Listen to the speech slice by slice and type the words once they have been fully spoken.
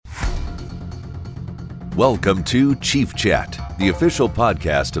Welcome to Chief Chat, the official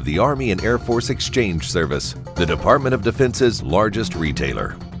podcast of the Army and Air Force Exchange Service, the Department of Defense's largest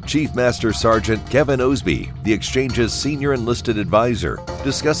retailer. Chief Master Sergeant Kevin Osby, the Exchange's senior enlisted advisor,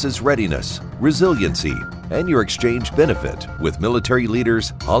 discusses readiness, resiliency, and your exchange benefit with military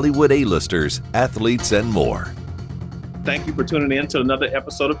leaders, Hollywood A-listers, athletes, and more. Thank you for tuning in to another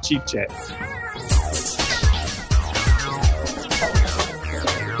episode of Chief Chat.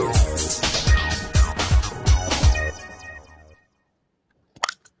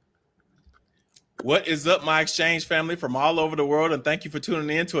 What is up, my exchange family from all over the world, and thank you for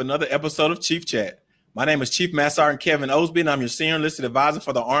tuning in to another episode of Chief Chat. My name is Chief Master Sergeant Kevin Osby, and I'm your senior enlisted advisor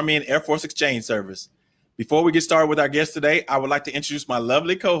for the Army and Air Force Exchange Service. Before we get started with our guest today, I would like to introduce my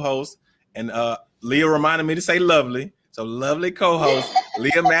lovely co-host, and Leah reminded me to say lovely, so lovely co-host,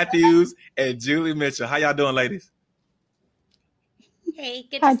 Leah Matthews and Julie Mitchell. How y'all doing, ladies? Hey,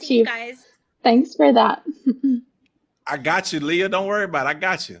 good to see you guys. Thanks for that. I got you, Leah. Don't worry about it. I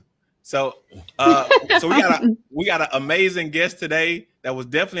got you. So we got an amazing guest today that was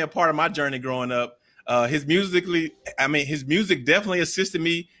definitely a part of my journey growing up. His music definitely assisted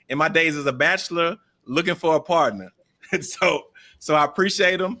me in my days as a bachelor looking for a partner. So I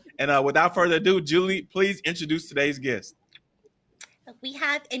appreciate him. And without further ado, Julie, please introduce today's guest. We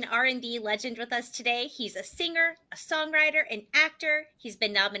have an R&B legend with us today. He's a singer, a songwriter, an actor. He's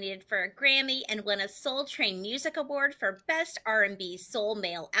been nominated for a Grammy and won a Soul Train Music Award for Best R&B Soul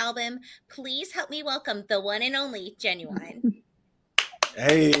Male Album. Please help me welcome the one and only Ginuwine.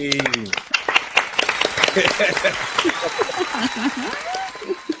 Hey.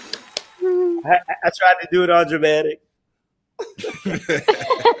 I tried to do it all dramatic.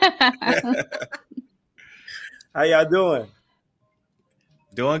 How y'all doing?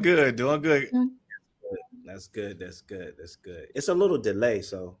 Doing good. That's good. It's a little delay,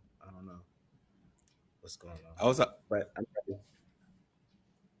 so I don't know what's going on. But I'm ready.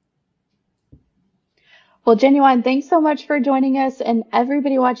 Well, Ginuwine, thanks so much for joining us. And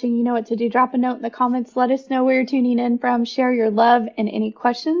everybody watching, you know what to do. Drop a note in the comments. Let us know where you're tuning in from. Share your love and any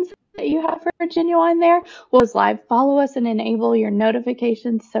questions that you have for Ginuwine there. We'll live. Follow us and enable your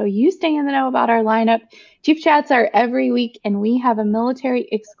notifications so you stay in the know about our lineup. Chief Chats are every week, and we have a military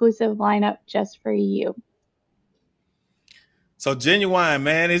exclusive lineup just for you. So Ginuwine,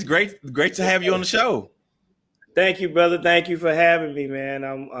 man, it's great to have you on the show. Thank you, brother. Thank you for having me, man.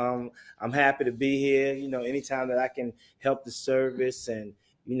 I'm happy to be here. You know, anytime that I can help the service and,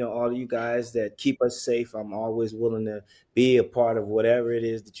 you know, all of you guys that keep us safe, I'm always willing to be a part of whatever it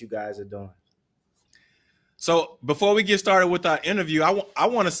is that you guys are doing. So before we get started with our interview, I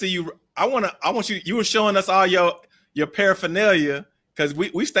want to see you. I want you. You were showing us all your paraphernalia because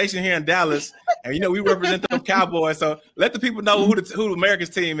we stationed here in Dallas, and you know we represent the Cowboys. So let the people know who America's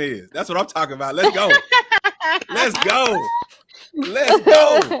team is. That's what I'm talking about. Let's go. Let's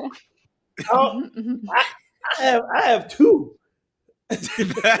go. Oh, I have two. That's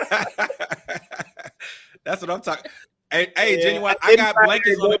what I'm talking. Hey, Ginuwine, I got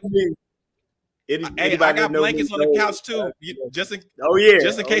blankets on I got blankets on the couch too. Just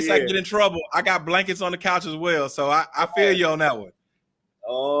in case I get in trouble, I got blankets on the couch as well. So I feel you on that one.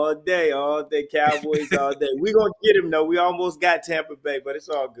 All day, Cowboys all day. We're going to get him, though. We almost got Tampa Bay, but it's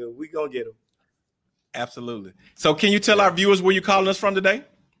all good. We're going to get him. Absolutely. So can you tell our viewers where you're calling us from today?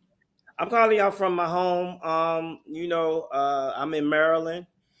 I'm calling y'all from my home. I'm in Maryland.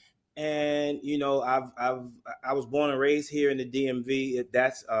 And, you know, I was born and raised here in the DMV.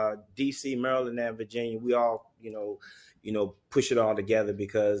 That's D.C., Maryland, and Virginia. We all, you know, push it all together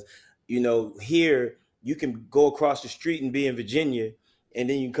because, you know, here you can go across the street and be in Virginia, and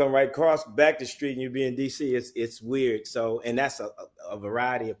then you can come right across back the street and you'll be in D.C. It's weird. So, and that's a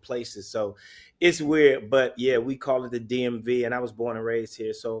variety of places. So it's weird, but yeah, we call it the DMV, and I was born and raised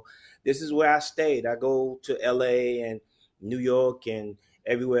here. So this is where I stayed. I go to L.A. and New York and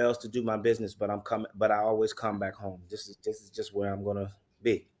everywhere else to do my business, but I always come back home. This is just where I'm gonna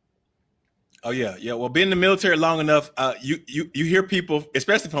be. Oh yeah. Well, being in the military long enough, you hear people,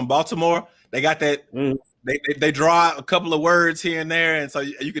 especially from Baltimore, they got that. They draw out a couple of words here and there, and so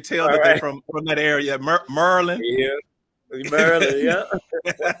you could tell that they're from that area. Maryland. Yeah, Maryland. Yeah.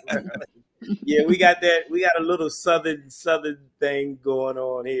 Yeah, we got that. We got a little southern thing going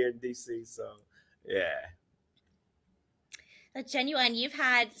on here in DC. So yeah. Ginuwine, you've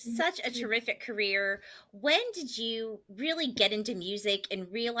had such a terrific career. When did you really get into music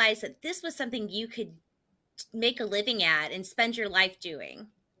and realize that this was something you could make a living at and spend your life doing?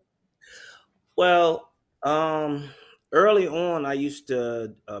 Well, early on, I used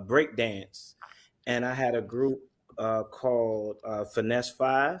to break dance, and I had a group called Finesse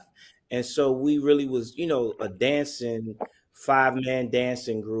 5, And so we really was, a dancing 5-man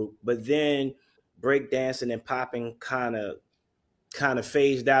dancing group. But then break dancing and popping kind of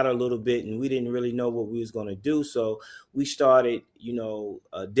phased out a little bit, and we didn't really know what we was going to do. So we started,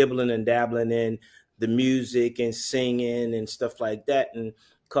 dibbling and dabbling in the music and singing and stuff like that. And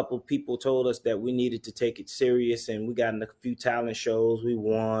a couple of people told us that we needed to take it serious, and we got in a few talent shows. We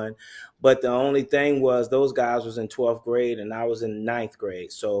won. But the only thing was those guys was in 12th grade and I was in 9th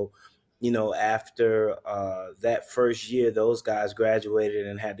grade. So, after that first year, those guys graduated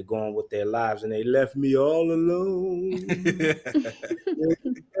and had to go on with their lives, and they left me all alone.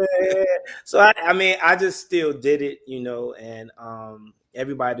 So I just still did it, and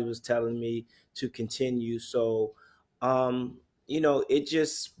everybody was telling me to continue. So, it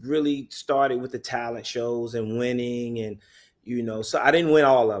just really started with the talent shows and winning, and so I didn't win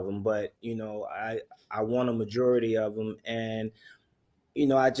all of them, but I won a majority of them, and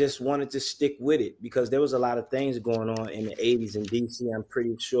I just wanted to stick with it because there was a lot of things going on in the 80s in DC. I'm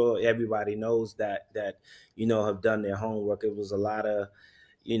pretty sure everybody knows that have done their homework. It was a lot of,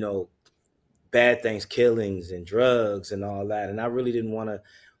 bad things, killings and drugs and all that. And I really didn't want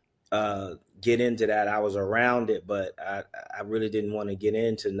to get into that. I was around it, but I really didn't want to get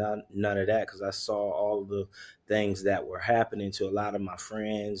into none of that because I saw all the things that were happening to a lot of my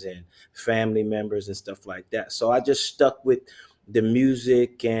friends and family members and stuff like that. So I just stuck with the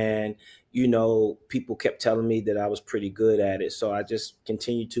music, and people kept telling me that I was pretty good at it, so I just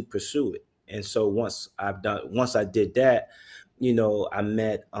continued to pursue it. And so once I did that, I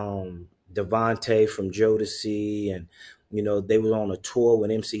met Devontae from Jodeci, and they were on a tour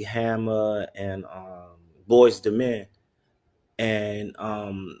with MC Hammer and Boys II Men, and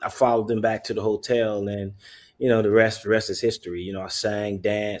I followed them back to the hotel, and the rest is history. I sang,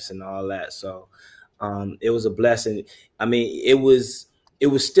 danced, and all that. So it was a blessing. I mean, it was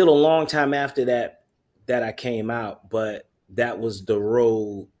still a long time after that I came out, but that was the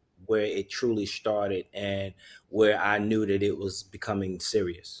road where it truly started and where I knew that it was becoming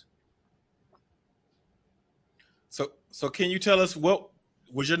serious. So can you tell us, what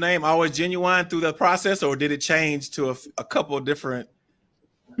was your name always Ginuwine through the process, or did it change to a couple of different?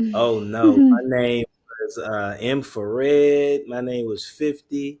 Oh no, my name was Infrared. My name was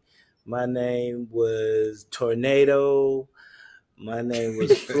 50. My name was Tornado. My name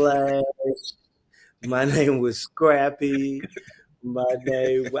was Flash. My name was Scrappy.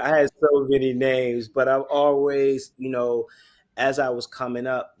 I had so many names, but I've always, as I was coming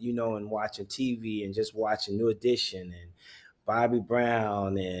up, and watching TV and just watching New Edition and Bobby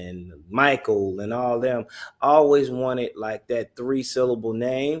Brown and Michael and all them, I always wanted like that 3-syllable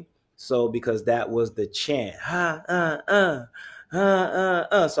name. So because that was the chant, So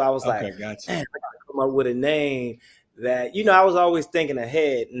I was like, gotcha. Man, I gotta come up with a name that, I was always thinking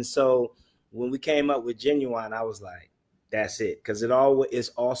ahead. And so when we came up with Ginuwine, I was like, that's it. Because it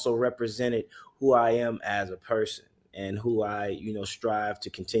also represented who I am as a person and who I, strive to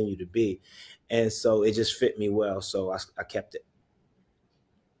continue to be. And so it just fit me well. So I kept it.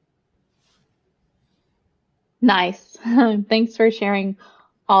 Nice. Thanks for sharing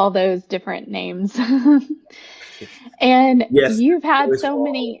all those different names. And yes, you've had so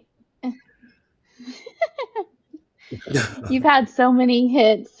many you've had so many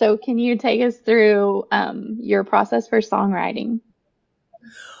hits. So can you take us through your process for songwriting?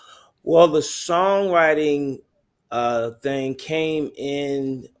 Well, the songwriting thing came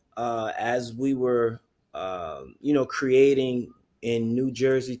in as we were, creating in New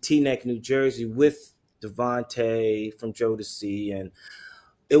Jersey, Teaneck, New Jersey, with Devontae from Jodeci, and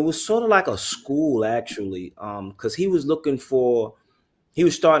it was sort of like a school actually, because he was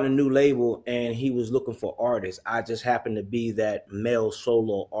starting a new label and he was looking for artists. I just happened to be that male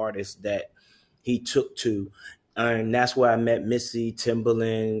solo artist that he took to, and that's where I met Missy,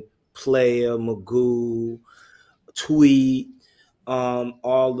 Timbaland, Player, Magoo, Tweet,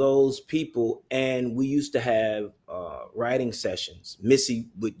 all those people. And we used to have writing sessions. Missy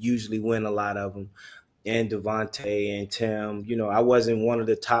would usually win a lot of them, and Devontae and Tim. I wasn't one of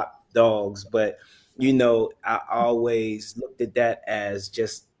the top dogs, but I always looked at that as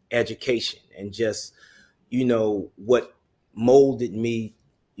just education and just what molded me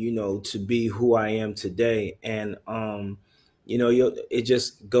to be who I am today. And it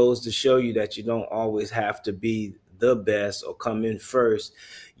just goes to show you that you don't always have to be the best or come in first.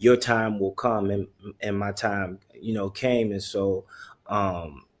 Your time will come, and my time came. And so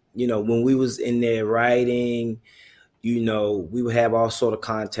when we was in there writing, we would have all sort of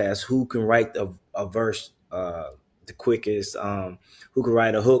contests. Who can write a verse the quickest? Who can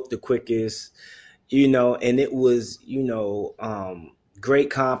write a hook the quickest? And it was, great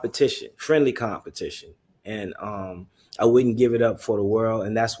competition, friendly competition. And I wouldn't give it up for the world.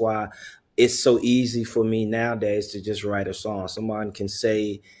 And that's why it's so easy for me nowadays to just write a song. Someone can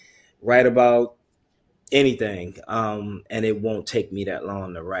write about anything, and it won't take me that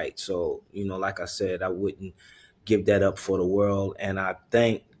long to write. So, like I said, I wouldn't give that up for the world. And I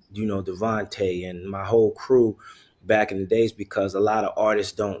thank, Devontae and my whole crew back in the days, because a lot of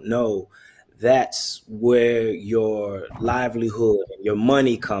artists don't know that's where your livelihood and your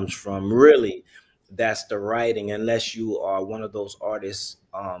money comes from. Really, that's the writing, unless you are one of those artists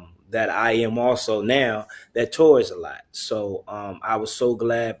that I am also now, that tours a lot. So I was so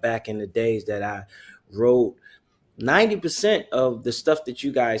glad back in the days that I wrote 90% of the stuff that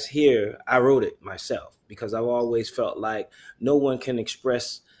you guys hear. I wrote it myself, because I've always felt like no one can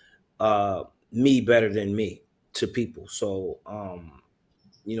express me better than me to people. So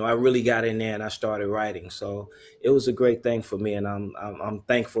I really got in there and I started writing. So it was a great thing for me, and I'm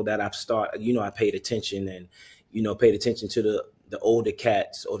thankful that I paid attention, and paid attention to the older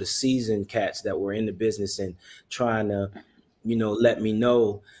cats, or the seasoned cats that were in the business, and trying to let me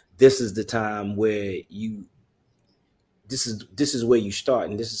know this is the time where this is where you start,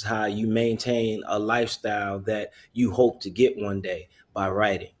 and this is how you maintain a lifestyle that you hope to get one day, by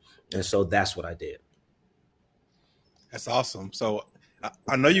writing. And so that's what I did. That's awesome. So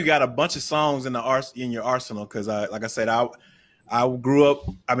I know you got a bunch of songs in your arsenal, because like I said, I grew up.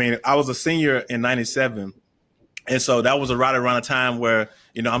 I mean, I was a senior in '97, and so that was right around a time where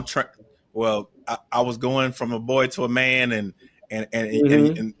I was going from a boy to a man, and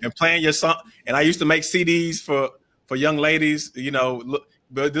playing your song. And I used to make CDs for young ladies.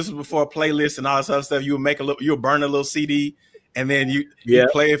 But this was before a playlist and all this other stuff. You would burn a little CD, and then you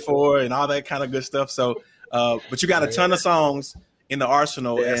play it for her and all that kind of good stuff. So, but you got a ton of songs in the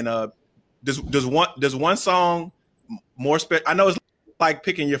arsenal. Yes. And does one song more special? I know it's like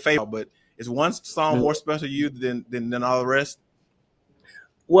picking your favorite, but is one song more special to you than all the rest?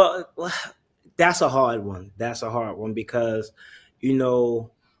 Well, that's a hard one. Because,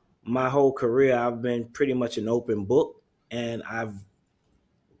 my whole career, I've been pretty much an open book, and I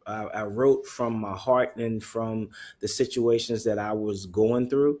wrote from my heart and from the situations that I was going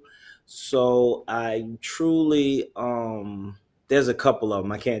through. So I truly, there's a couple of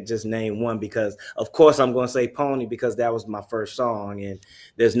them. I can't just name one, because of course I'm going to say Pony, because that was my first song, and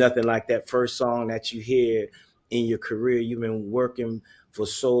there's nothing like that first song that you hear in your career. You've been working for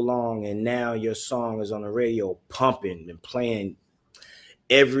so long, and now your song is on the radio pumping and playing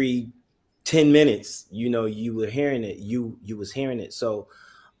every 10 minutes. You were hearing it. You was hearing it. So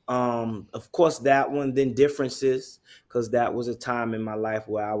of course that one. Then Differences, because that was a time in my life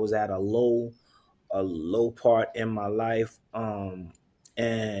where I was at a low part in my life,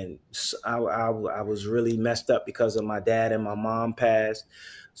 and I was really messed up because of my dad and my mom passed.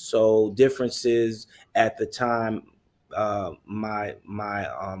 So Differences, at the time, my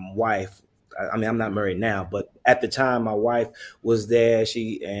wife, I mean, I'm not married now, but at the time my wife was there.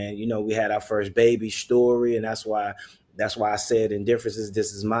 We had our first baby, Story, and that's why I said in Differences,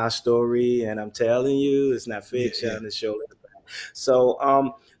 this is my story, and I'm telling you, it's not fiction. It's show. So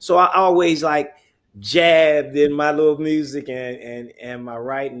I always jabbed in my little music and my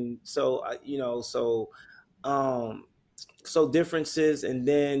writing. So so Differences, and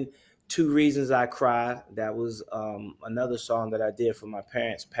then Two Reasons I Cry. That was another song that I did for my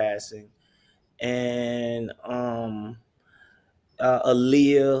parents' passing. And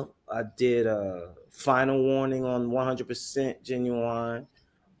Aaliyah, I did a Final Warning on 100% Ginuwine.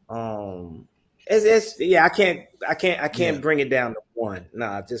 I can't bring it down to one. No,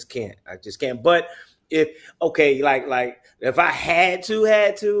 I just can't. But if I had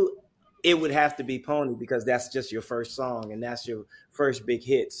to, it would have to be Pony, because that's just your first song and that's your first big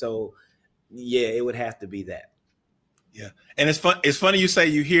hit. So yeah, it would have to be that. Yeah. And it's funny you say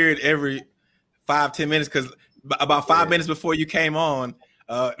you hear it every 5-10 minutes, because about 5 minutes before you came on,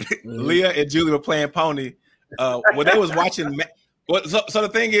 Leah and Julie were playing Pony. When they was watching. So the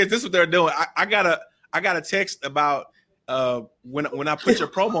thing is, this is what they're doing. I got a text about when I put your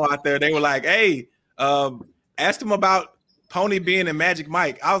promo out there. They were like, "Hey, ask them about Pony being in Magic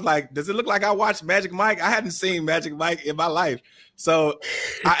Mike." I was like, "Does it look like I watched Magic Mike? I hadn't seen Magic Mike in my life." So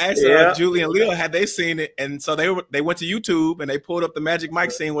I asked Julie and Leah, had they seen it, and so they went to YouTube and they pulled up the Magic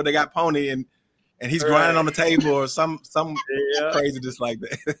Mike scene where they got Pony and he's grinding on the table or some crazy just like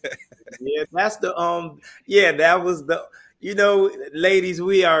that. Yeah, that's the that was the. Ladies,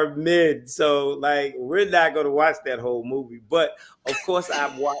 we are mid, so we're not going to watch that whole movie. But of course,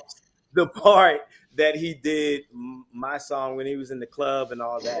 I've watched the part that he did my song when he was in the club and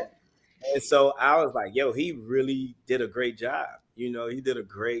all that. And so I was like, yo, he really did a great job. He did a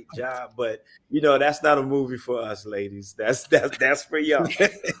great job. But that's not a movie for us, ladies. That's for y'all.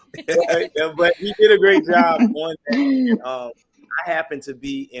 But he did a great job on that. And, I happened to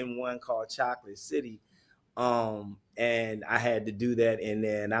be in one called Chocolate City. And I had to do that, and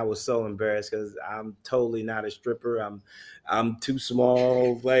then I was so embarrassed because I'm totally not a stripper. I'm too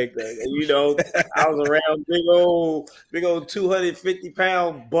small. Like I was around big old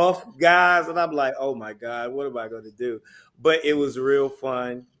 250-pound buff guys, and I'm like, oh my God, what am I going to do? But it was real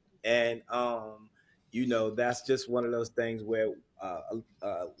fun, and that's just one of those things where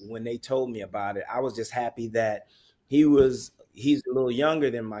when they told me about it, I was just happy that he's a little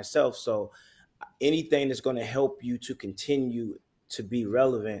younger than myself, so anything that's going to help you to continue to be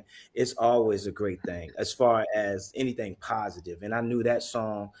relevant is always a great thing as far as anything positive. And I knew that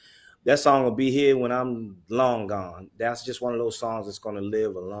song will be here when I'm long gone. That's just one of those songs that's going to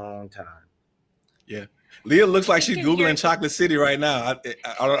live a long time. Yeah. Leah looks like she's Googling Chocolate City right now. I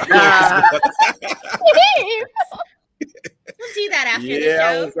We'll do that after the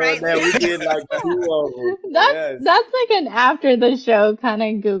show, right? We did like 2 of them. That's like an after the show kind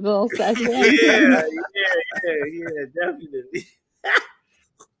of Google session. yeah, definitely.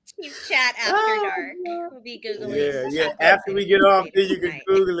 Chief Chat after dark. We'll be Googling. Yeah. After we get off, then you can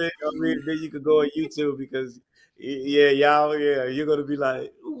Google it. Then you can go on YouTube because, you're gonna be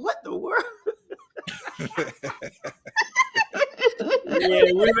like, what the world?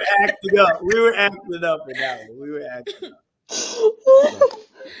 We were acting up. We were acting up in that one. We were acting up.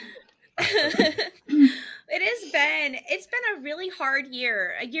 It's been a really hard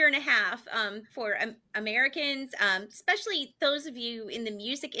year, a year and a half for Americans, especially those of you in the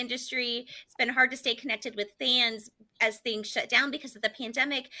music industry. It's been hard to stay connected with fans as things shut down because of the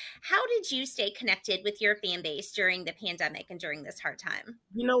pandemic. How did you stay connected with your fan base during the pandemic and during this hard time?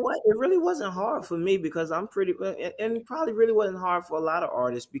 You know what? It really wasn't hard for me because and it probably really wasn't hard for a lot of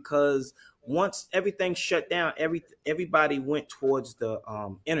artists because once everything shut down, everybody went towards the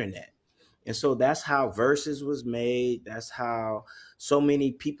internet. And so that's how Versus was made. That's how so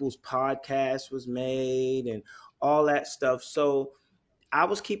many people's podcasts was made and all that stuff. So I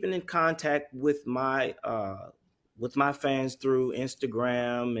was keeping in contact with my fans through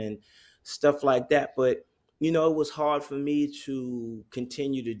Instagram and stuff like that. But, it was hard for me to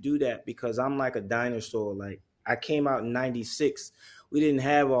continue to do that because I'm like a dinosaur. Like I came out in 96. We didn't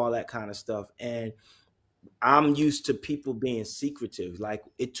have all that kind of stuff. And I'm used to people being secretive. Like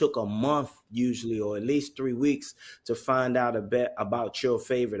it took a month usually, or at least 3 weeks to find out a bit about your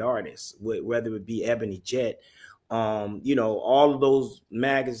favorite artist, whether it be Ebony Jet, all of those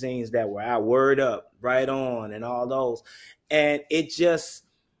magazines that were out, Word Up, Right On, and all those. And it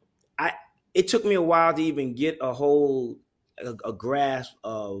took me a while to even get a grasp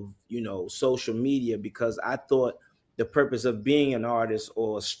of, social media because I thought the purpose of being an artist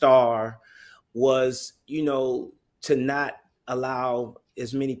or a star was, to not allow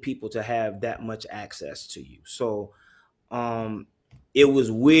as many people to have that much access to you. So it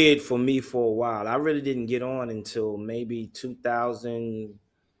was weird for me for a while. I really didn't get on until maybe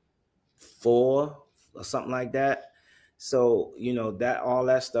 2004 or something like that. So, that all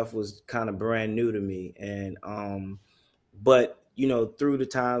that stuff was kind of brand new to me. And but through the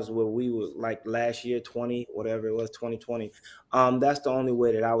times where we were like last year, 2020, that's the only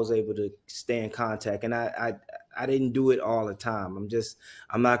way that I was able to stay in contact. And I didn't do it all the time. I'm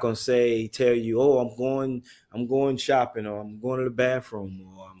not going to tell you, oh, I'm going shopping, or I'm going to the bathroom,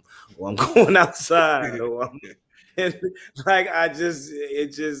 or I'm going outside, or it's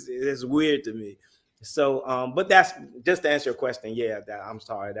weird to me. So, but that's just to answer your question. Yeah, I'm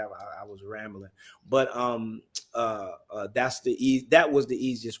sorry that I was rambling, but that was the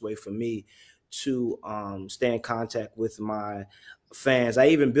easiest way for me to stay in contact with my fans. I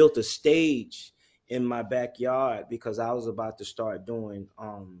even built a stage in my backyard because I was about to start doing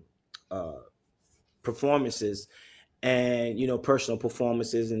performances and personal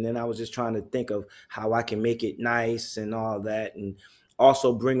performances, and then I was just trying to think of how I can make it nice and all that, and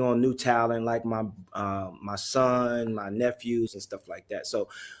also bring on new talent like my son, my nephews, and stuff like that. So,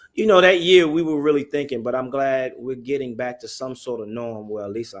 that year we were really thinking, but I'm glad we're getting back to some sort of norm. Well,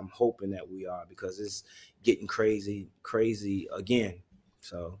 at least I'm hoping that we are, because it's getting crazy again.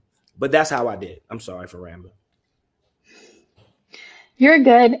 So, but that's how I did. I'm sorry for rambling. You're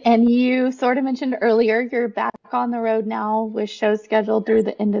good. And you sort of mentioned earlier, you're back on the road now with shows scheduled through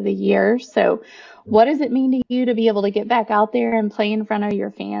the end of the year. So what does it mean to you to be able to get back out there and play in front of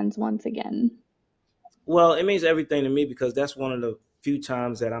your fans once again? Well, it means everything to me because that's one of the few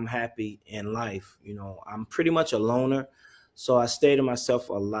times that I'm happy in life. I'm pretty much a loner, so I stay to myself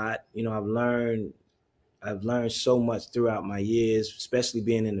a lot. I've learned I've learned so much throughout my years, especially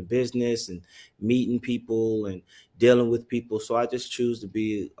being in the business and meeting people and dealing with people. So I just choose to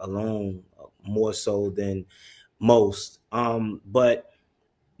be alone more so than most. But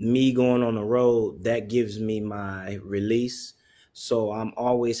me going on the road, that gives me my release. So I'm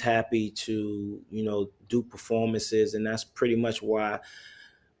always happy to, do performances. And that's pretty much why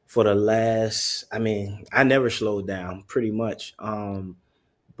for the last, I never slowed down pretty much.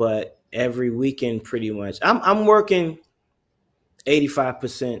 But every weekend pretty much, I'm working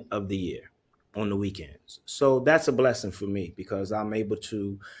 85% of the year on the weekends. So that's a blessing for me because I'm able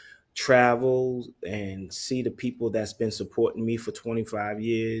to travel and see the people that's been supporting me for 25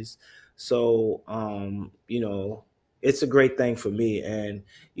 years. So, it's a great thing for me. And,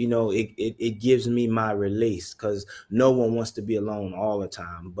 it gives me my release because no one wants to be alone all the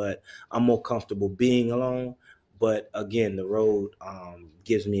time, but I'm more comfortable being alone. But again, the road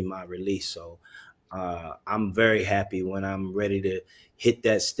gives me my release. So I'm very happy when I'm ready to hit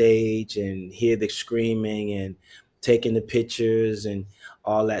that stage and hear the screaming and taking the pictures and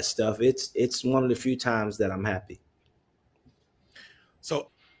all that stuff. It's one of the few times that I'm happy.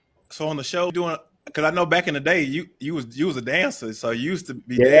 So on the show doing, because I know back in the day you was a dancer, so you used to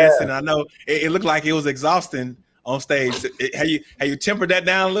be dancing. I know it looked like it was exhausting on stage. Have you tempered that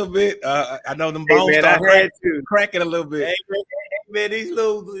down a little bit? I know them bones started cracking a little bit. Hey, man, these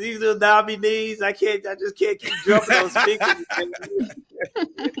little knobby knees, I just can't keep jumping on speakers.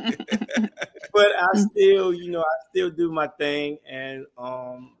 But I still do my thing, and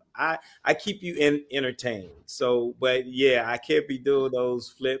I keep you entertained. So, but yeah, I can't be doing those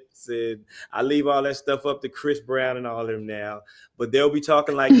flips, and I leave all that stuff up to Chris Brown and all of them now. But they'll be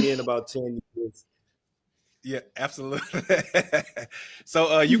talking like me in about 10 years. Yeah, absolutely.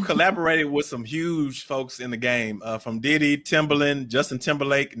 So you collaborated with some huge folks in the game, from Diddy, Timbaland, Justin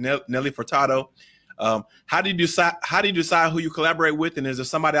Timberlake, Nelly Furtado. How do you decide who you collaborate with, and is there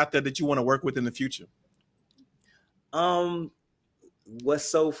somebody out there that you want to work with in the future? What's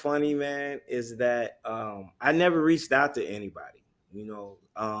so funny, man, is that I never reached out to anybody.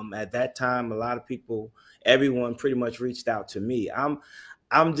 At that time, a lot of people, everyone pretty much reached out to me.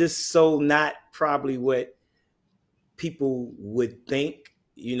 I'm just so not probably what people would think,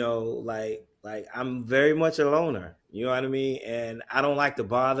 like I'm very much a loner, you know what I mean? And I don't like to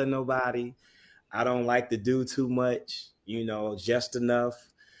bother nobody. I don't like to do too much, just enough.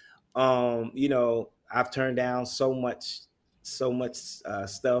 I've turned down so much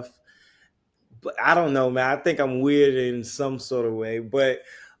stuff, but I don't know, man. I think I'm weird in some sort of way, but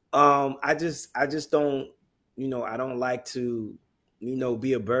I just don't, I don't like to,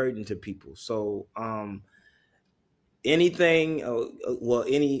 be a burden to people. So anything,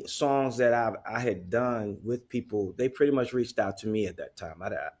 any songs that I had done with people, they pretty much reached out to me at that time.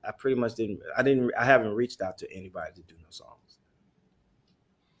 I pretty much I haven't reached out to anybody to do no songs.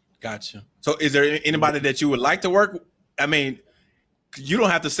 Gotcha. So is there anybody that you would like to work? I mean, you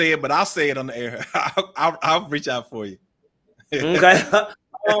don't have to say it, but I'll say it on the air. I'll reach out for you. Okay.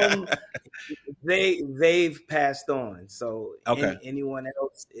 They've passed on. So okay. Anyone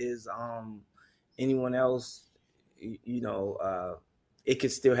else, it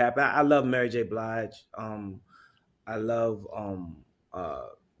could still happen. I love Mary J. Blige. I love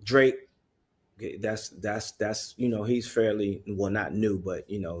Drake. That's he's fairly, well, not new, but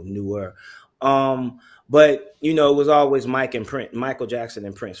newer. But it was always Michael Jackson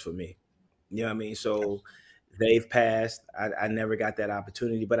and Prince for me. You know what I mean? So they've passed. I never got that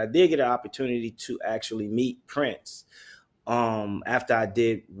opportunity, but I did get an opportunity to actually meet Prince after I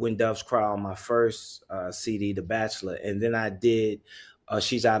did When Doves Cry on my first CD, The Bachelor, and then I did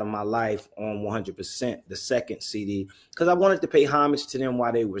She's Out of My Life on 100%, the second CD, because I wanted to pay homage to them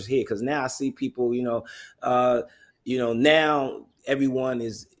while they was here. Because now I see people, now everyone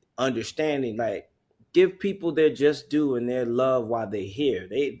is understanding, like, give people their just due and their love while they're here.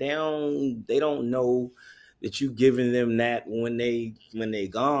 They don't know that you giving them that when they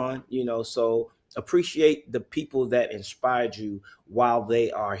gone, so appreciate the people that inspired you while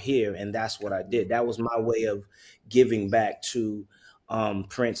they are here. And that's what I did. That was my way of giving back to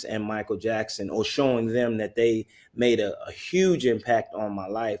Prince and Michael Jackson, or showing them that they made a huge impact on my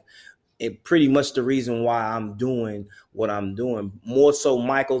life. It pretty much the reason why I'm doing what I'm doing. More so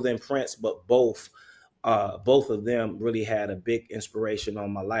Michael than Prince, but both of them really had a big inspiration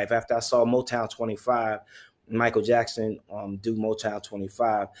on my life. After I saw Motown 25, Michael Jackson do Motown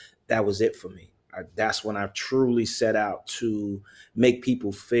 25, that was it for me. That's when I truly set out to make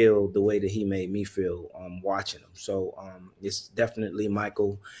people feel the way that he made me feel watching them. So it's definitely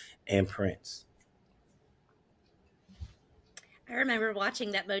Michael and Prince. I remember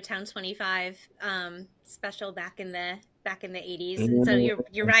watching that Motown 25 special back in the 80s. And so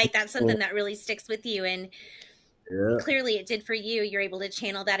you're right. That's something that really sticks with you. And clearly it did for you. You're able to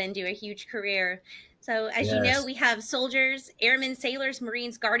channel that into a huge career. So as you know, we have soldiers, airmen, sailors,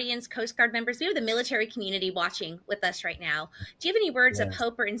 Marines, Guardians, Coast Guard members. We have the military community watching with us right now. Do you have any words of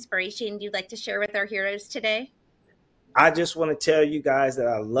hope or inspiration you'd like to share with our heroes today? I just want to tell you guys that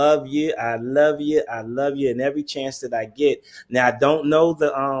I love you. I love you. I love you. And every chance that I get. Now, I don't know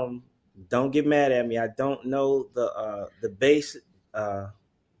don't get mad at me. I don't know the bases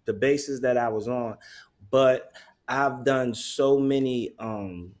that I was on, but I've done so many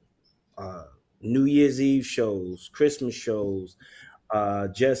New Year's Eve shows, Christmas shows,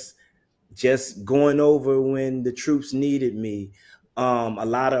 just going over when the troops needed me. A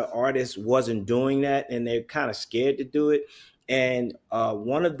lot of artists wasn't doing that, and they're kind of scared to do it. And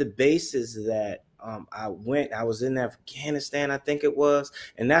one of the bases that I was in Afghanistan, I think it was,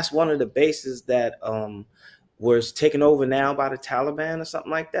 and that's one of the bases that was taken over now by the Taliban or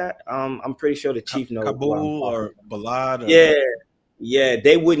something like that. I'm pretty sure the chief knows. Kabul or Balad. Yeah,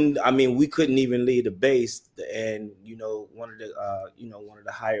 they wouldn't. I mean, we couldn't even leave the base, and one of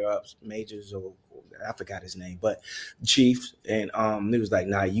the higher ups, majors, or I forgot his name, but chief, and it was like,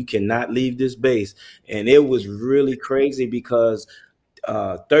 nah, you cannot leave this base, and it was really crazy because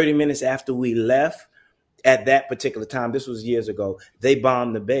 30 minutes after we left, at that particular time, this was years ago, they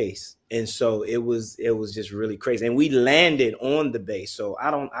bombed the base. And so it was just really crazy. And we landed on the base. So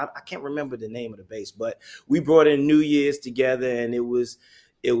I can't remember the name of the base, but we brought in New Year's together, and it was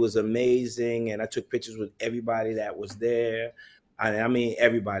amazing. And I took pictures with everybody that was there. I mean,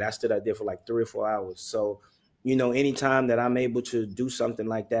 everybody. I stood out there for like 3 or 4 hours. So, anytime that I'm able to do something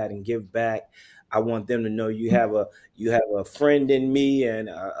like that and give back, I want them to know you have a friend in me, and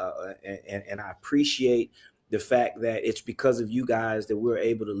I appreciate the fact that it's because of you guys that we're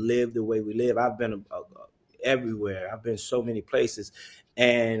able to live the way we live. I've been everywhere. I've been so many places,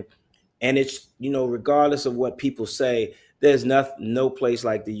 and it's regardless of what people say, there's no place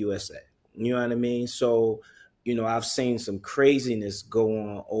like the USA. You know what I mean? So I've seen some craziness go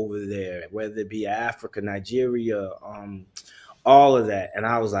on over there, whether it be Africa, Nigeria, all of that. And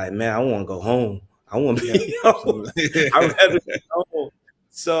I was like, man, I want to go home. I want to be home. I'd rather go home.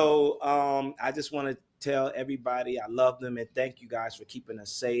 So I just want to tell everybody I love them, and thank you guys for keeping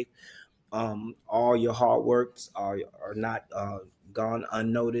us safe. All your hard works are not gone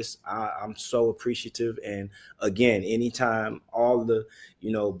unnoticed. I'm so appreciative. And again, anytime all the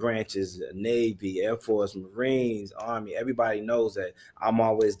branches, Navy, Air Force, Marines, Army, everybody knows that I'm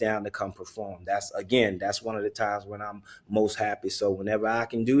always down to come perform. That's one of the times when I'm most happy. So whenever I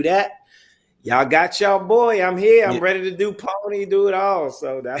can do that, y'all got y'all boy. I'm here. I'm ready to do pony, do it all.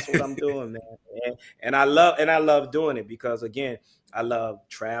 So that's what I'm doing, man. And I love doing it because again, I love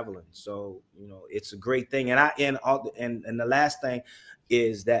traveling. So, it's a great thing. And the last thing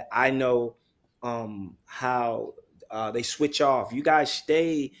is that I know how they switch off. You guys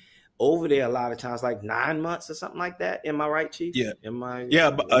stay over there a lot of times, like 9 months or something like that. Am I right, Chief? Yeah.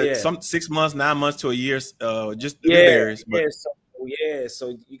 Yeah. Some 6 months, 9 months to a year. Just varies. But...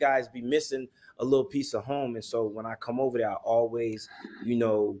 So you guys be missing a little piece of home. And so when I come over there, I always,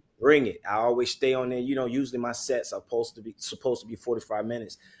 bring it. I always stay on there. Usually my sets are supposed to be 45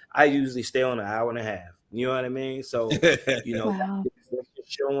 minutes. I usually stay on an hour and a half. You know what I mean? So, Wow. just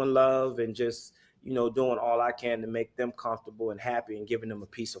showing love and just, doing all I can to make them comfortable and happy and giving them a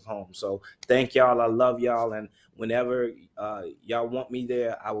piece of home. So thank y'all. I love y'all. And whenever y'all want me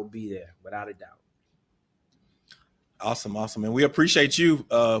there, I will be there without a doubt. Awesome. And we appreciate you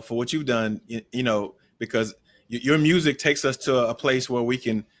for what you've done, because your music takes us to a place where we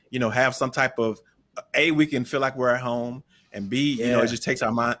can, have some type of, we can feel like we're at home, and B, it just takes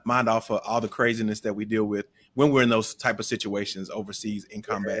our mind off of all the craziness that we deal with when we're in those type of situations overseas in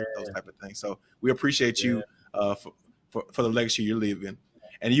combat, those type of things. So we appreciate you for the legacy you're leaving.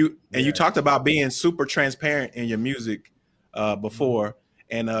 And you talked about being super transparent in your music before,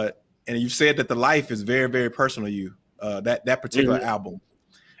 and you said that the life is very, very personal to you. That particular album,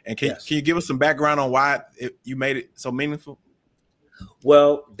 and can you give us some background on why you made it so meaningful?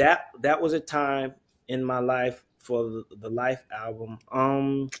 Well, that was a time in my life for the Life album.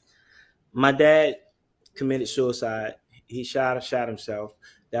 My dad committed suicide. He shot himself.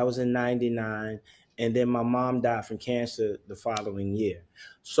 That was in '99, and then my mom died from cancer the following year.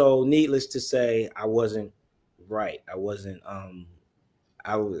 So, needless to say, I wasn't right. I wasn't.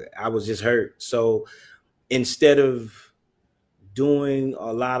 I was just hurt. So, instead of doing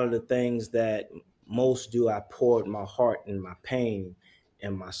a lot of the things that most do, I poured my heart and my pain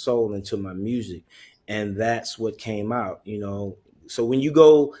and my soul into my music. and that's what came out, you know. So when you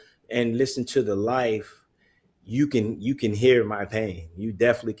go and listen to the Life, you can hear my pain. You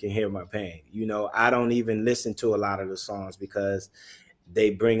definitely can hear my pain. You know, I don't even listen to a lot of the songs because they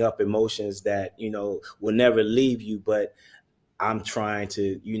bring up emotions that, you know, will never leave you, but I'm trying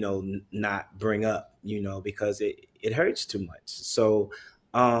to, you know, not bring up, you know, because it hurts too much. So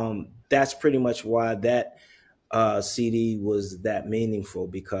that's pretty much why that CD was that meaningful,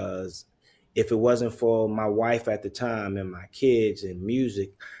 because if it wasn't for my wife at the time and my kids and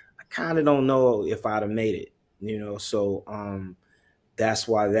music, I kind of don't know if I'd have made it, you know. So that's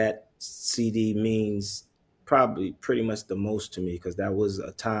why that CD means probably pretty much the most to me, because that was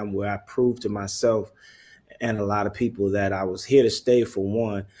a time where I proved to myself and a lot of people that I was here to stay, for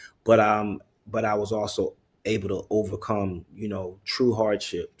one, but I was also able to overcome, you know, true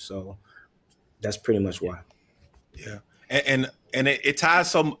hardship. So that's pretty much why. Yeah, and it ties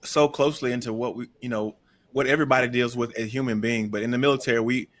so closely into what we, you know, what everybody deals with as human being. But in the military,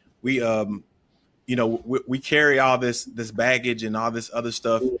 we you know, we carry all this baggage and all this other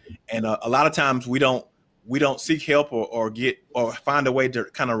stuff, and a lot of times we don't seek help or get or find a way to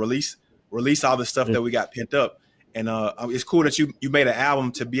kind of release all the stuff that we got pent up. And it's cool that you made an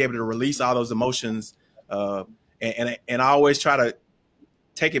album to be able to release all those emotions. And I always try to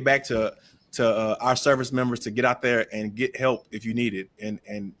take it back to our service members to get out there and get help if you need it,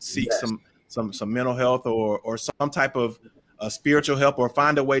 and seek some mental health or some type of spiritual help, or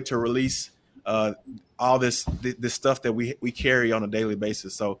find a way to release all this stuff that we carry on a daily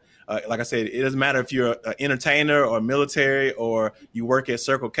basis. So like I said, it doesn't matter if you're an entertainer or military, or you work at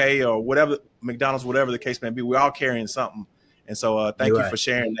Circle K or whatever, McDonald's, whatever the case may be, we're all carrying something. And so thank you for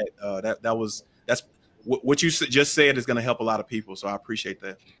sharing that. That's what you just said is going to help a lot of people. So I appreciate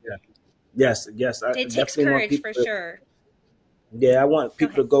that. Yeah. Yes. It takes courage for sure. Yeah, I want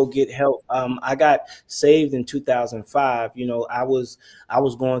people to go get help. I got saved in 2005. You know, I was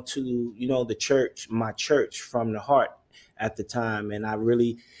going to, you know, my church from the heart at the time, and I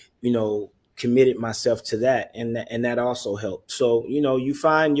really, you know, committed myself to that, and that also helped. So, you know, you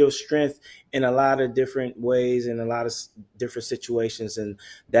find your strength in a lot of different ways, in a lot of different situations, and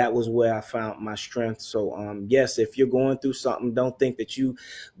that was where I found my strength. So yes, if you're going through something, don't think that you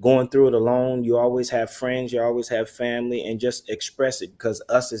going through it alone. You always have friends, you always have family, and just express it, because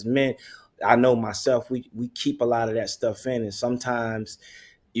us as men, I know myself, we keep a lot of that stuff in, and sometimes,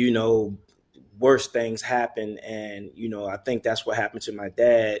 you know, worse things happen. And, you know, I think that's what happened to my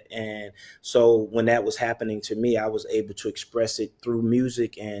dad. And so when that was happening to me, I was able to express it through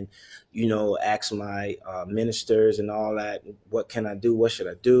music and, you know, ask my ministers and all that, what can I do? What should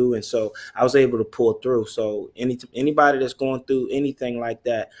I do? And so I was able to pull through. So anybody that's going through anything like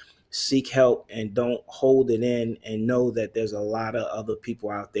that, seek help and don't hold it in, and know that there's a lot of other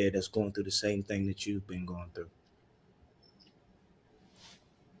people out there that's going through the same thing that you've been going through.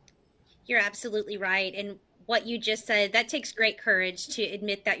 You're absolutely right. And what you just said, that takes great courage to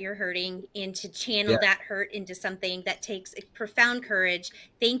admit that you're hurting and to channel that hurt into something. That takes profound courage.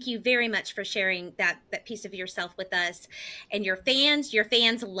 Thank you very much for sharing that piece of yourself with us. And your fans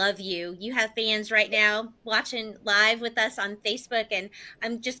love you. You have fans right now watching live with us on Facebook. And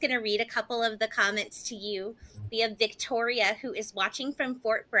I'm just going to read a couple of the comments to you. We have Victoria, who is watching from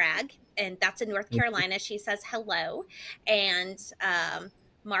Fort Bragg, and that's in North Carolina. She says hello. And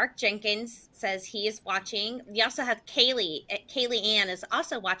Mark Jenkins says he is watching. We also have Kaylee. Kaylee Ann is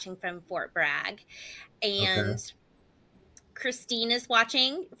also watching from Fort Bragg. And Christine is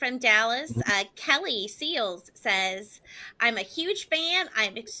watching from Dallas. Kelly Seals says, I'm a huge fan.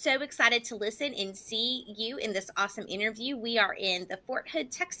 I'm so excited to listen and see you in this awesome interview. We are in the Fort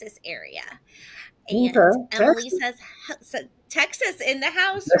Hood, Texas area. And Emily says, Texas in the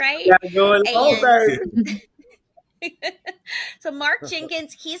house, right? So Mark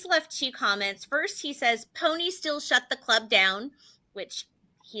Jenkins, he's left 2 comments. First, he says, Pony still shut the club down, which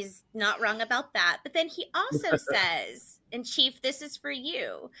he's not wrong about that. But then he also says, and Chief, this is for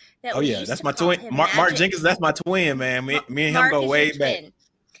you. That that's my twin. Mark Jenkins, that's my twin, man. Me and him go way back.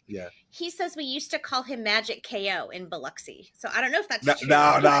 Yeah. He says we used to call him Magic KO in Biloxi. So I don't know if that's true.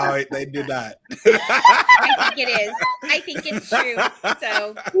 No, they did not. I think it is. I think it's true.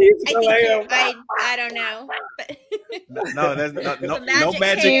 So I don't know. But no, that's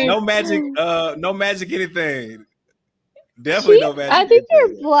no magic anything. Definitely no magic. I think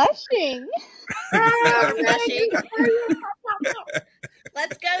you're blushing.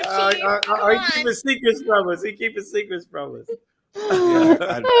 Let's go, Chief. He keeping secrets from us. He keeping secrets from us.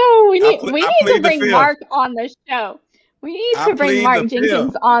 We need to bring Mark on the show. We need to bring Mark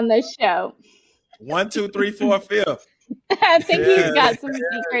Jenkins on the show. 1, 2, 3, 4, 5th. I think he's got some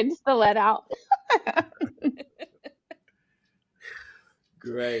secrets to let out.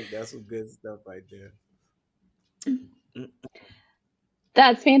 Great. That's some good stuff right there.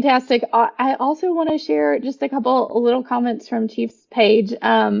 That's fantastic. I also want to share just a couple little comments from Chief's page.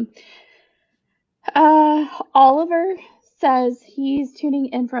 Oliver says he's tuning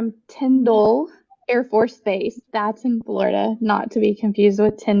in from Tyndall Air Force Base. That's in Florida, not to be confused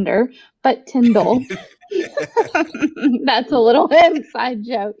with Tinder, but Tyndall. That's a little inside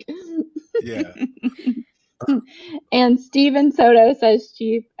joke. Yeah. And Steven Soto says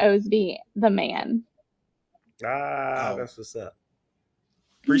Chief Osby, the man. That's what's up.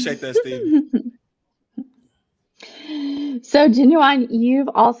 Appreciate that, Steve. So, Ginuwine, you've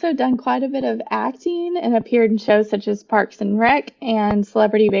also done quite a bit of acting and appeared in shows such as Parks and Rec and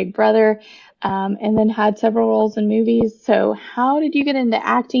Celebrity Big Brother, and then had several roles in movies. So, how did you get into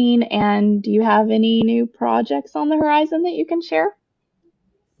acting, and do you have any new projects on the horizon that you can share?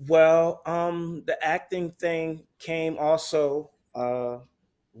 Well, the acting thing came also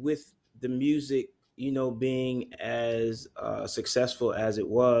with the music, being as successful as it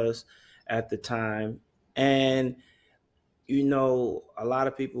was at the time. And, a lot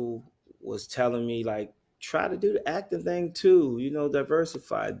of people was telling me, like, try to do the acting thing too,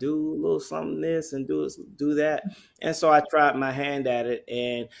 diversify, do a little something this and do that. And so I tried my hand at it.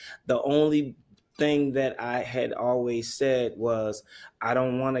 And the only thing that I had always said was, I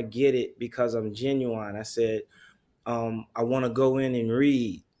don't want to get it because I'm genuine. I said, I want to go in and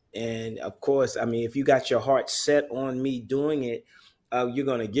read. And of course, I mean, if you got your heart set on me doing it, you're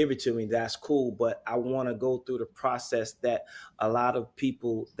going to give it to me. That's cool. But I want to go through the process that a lot of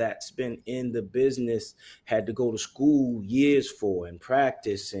people that's been in the business had to go to school years for and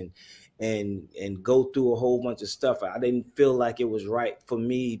practice and go through a whole bunch of stuff. I didn't feel like it was right for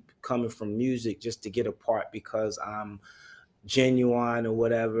me coming from music just to get a part because I'm genuine or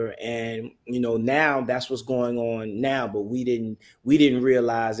whatever. And now that's what's going on now, but we didn't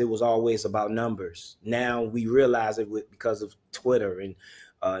realize it was always about numbers. Now we realize it because of Twitter and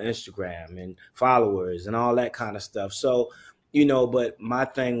Instagram and followers and all that kind of stuff. So but my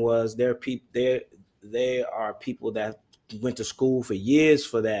thing was, there are people that went to school for years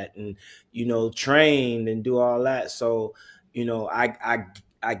for that and trained and do all that. So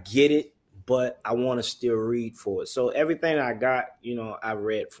I get it, but I want to still read for it. So everything I got, I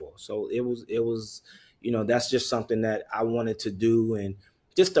read for. So it was, that's just something that I wanted to do and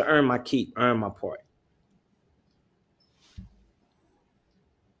just to earn my keep, earn my part.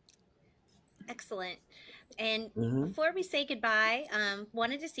 Excellent. And before we say goodbye,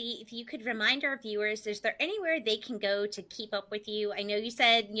 wanted to see if you could remind our viewers, is there anywhere they can go to keep up with you? I know you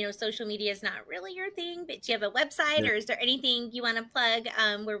said, social media is not really your thing, but do you have a website or is there anything you want to plug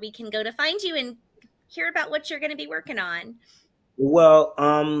where we can go to find you and hear about what you're going to be working on? Well,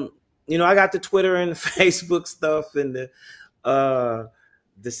 I got the Twitter and the Facebook stuff and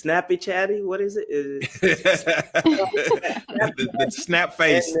the snappy chatty, what is it? the snap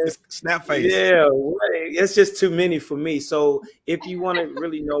face. Snap face. Yeah, it's just too many for me. So if you want to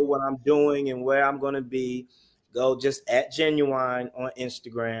really know what I'm doing and where I'm going to be, go just at Ginuwine on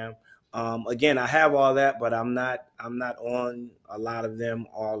Instagram. Again, I have all that, but I'm not on a lot of them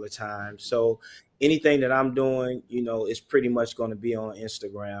all the time. So anything that I'm doing, is pretty much going to be on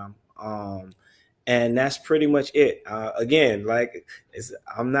Instagram. And that's pretty much it. Again, like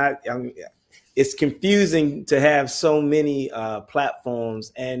it's confusing to have so many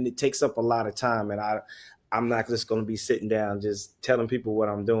platforms, and it takes up a lot of time. And I'm not just going to be sitting down just telling people what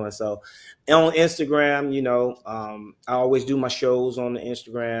I'm doing. So on Instagram, I always do my shows on the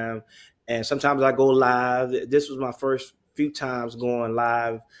Instagram, and sometimes I go live. This was my first few times going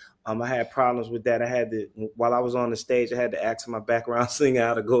live. I had problems with that. While I was on the stage, I had to ask my background singer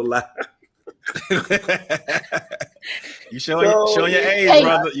how to go live. You showing your age,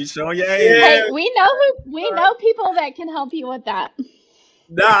 brother. You showing your age. Hey, we know people that can help you with that.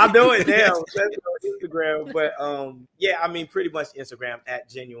 No, I'm doing it now. That's on Instagram, but I mean, pretty much Instagram at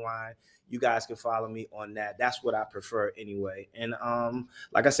Ginuwine. You guys can follow me on that. That's what I prefer anyway. And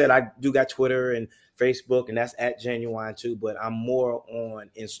like I said, I do got Twitter and Facebook, and that's at Ginuwine too. But I'm more on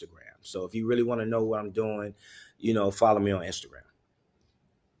Instagram. So if you really want to know what I'm doing, follow me on Instagram.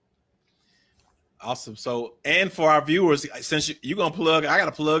 Awesome. So, and for our viewers, since you're gonna plug, I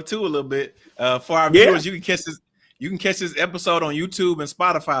gotta plug too a little bit. For our viewers, you can catch this episode on YouTube and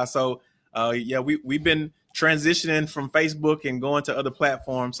Spotify. So, we've been transitioning from Facebook and going to other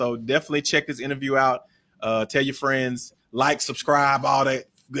platforms. So definitely check this interview out. Tell your friends, like, subscribe, all that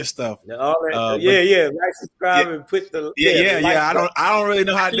good stuff. All that, like, subscribe, and put the I don't really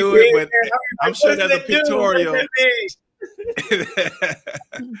know how to do it, but I'm sure there's a pictorial.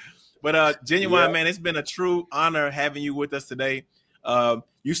 But Ginuwine, man, it's been a true honor having you with us today.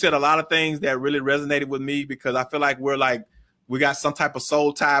 You said a lot of things that really resonated with me, because I feel like we got some type of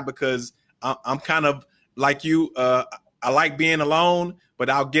soul tie, because I'm kind of like you. I like being alone, but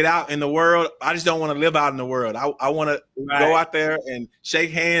I'll get out in the world. I just don't want to live out in the world. I want to go out there and shake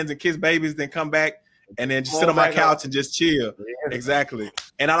hands and kiss babies, then come back and then just sit on my couch and just chill. Yeah. Exactly.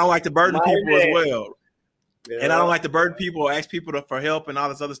 And I don't like to burden people as well. Yeah. And I don't like to burden people or ask people for help and all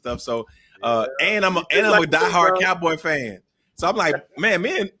this other stuff. So, and I'm a diehard Cowboy fan. So I'm like,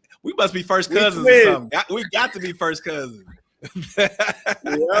 man, we must be first cousins or something. We got to be first cousins. Yeah,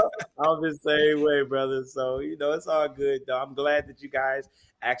 I'm the same way, brother. So, it's all good, though. I'm glad that you guys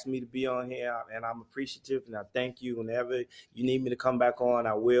asked me to be on here, and I'm appreciative, and I thank you. Whenever you need me to come back on,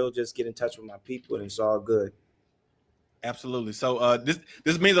 I will. Just get in touch with my people, and it's all good. Absolutely. So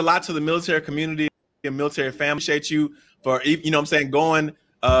this means a lot to the military community and military family. Appreciate you for, going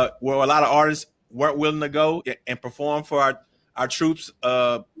where a lot of artists weren't willing to go and perform for our troops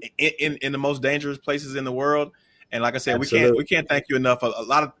in the most dangerous places in the world. And like I said, we can't thank you enough. A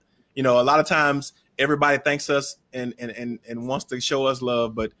lot of times everybody thanks us and wants to show us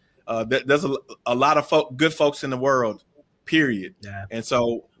love, but there's a lot of good folks in the world, period. Yeah. And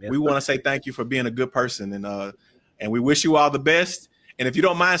so we want to say thank you for being a good person, and we wish you all the best. And if you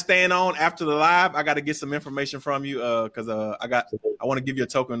don't mind staying on after the live, I got to get some information from you, because I want to give you a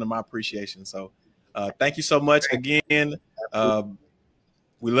token of my appreciation. So thank you so much again.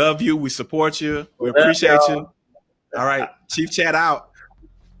 We love you. We support you. We appreciate you. All right, Chief Chat out.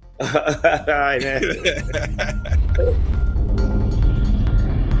 All right, man.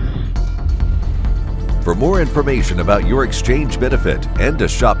 For more information about your exchange benefit and to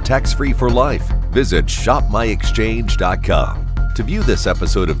shop tax-free for life, visit shopmyexchange.com. To view this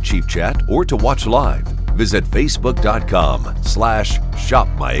episode of Chief Chat or to watch live, visit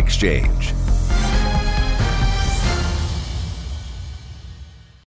facebook.com/shopmyexchange.